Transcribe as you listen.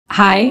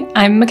Hi,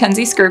 I'm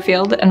Mackenzie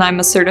Scurfield, and I'm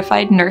a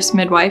certified nurse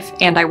midwife,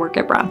 and I work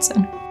at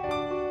Bronson.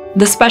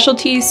 The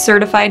specialty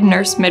certified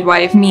nurse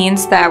midwife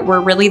means that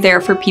we're really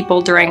there for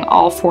people during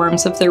all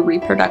forms of their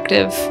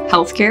reproductive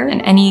healthcare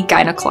and any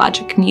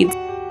gynecologic needs.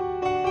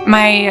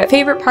 My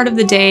favorite part of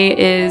the day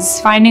is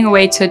finding a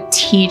way to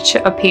teach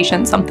a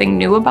patient something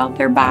new about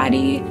their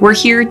body. We're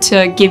here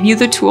to give you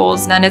the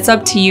tools, and then it's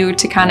up to you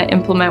to kind of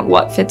implement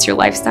what fits your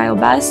lifestyle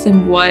best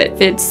and what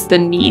fits the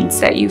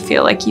needs that you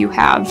feel like you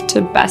have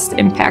to best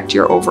impact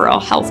your overall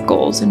health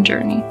goals and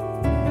journey.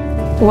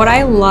 What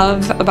I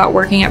love about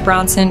working at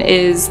Bronson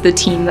is the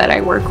team that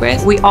I work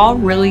with. We all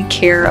really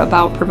care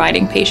about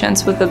providing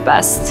patients with the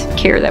best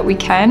care that we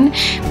can,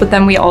 but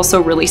then we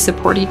also really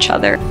support each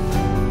other.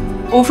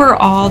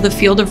 Overall, the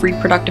field of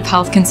reproductive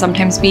health can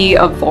sometimes be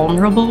a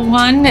vulnerable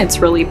one. It's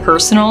really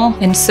personal.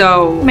 And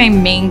so my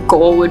main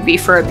goal would be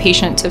for a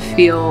patient to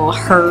feel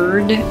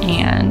heard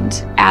and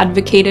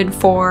advocated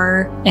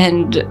for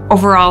and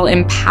overall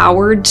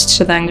empowered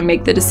to then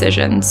make the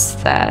decisions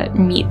that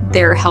meet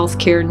their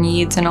healthcare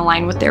needs and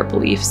align with their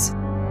beliefs.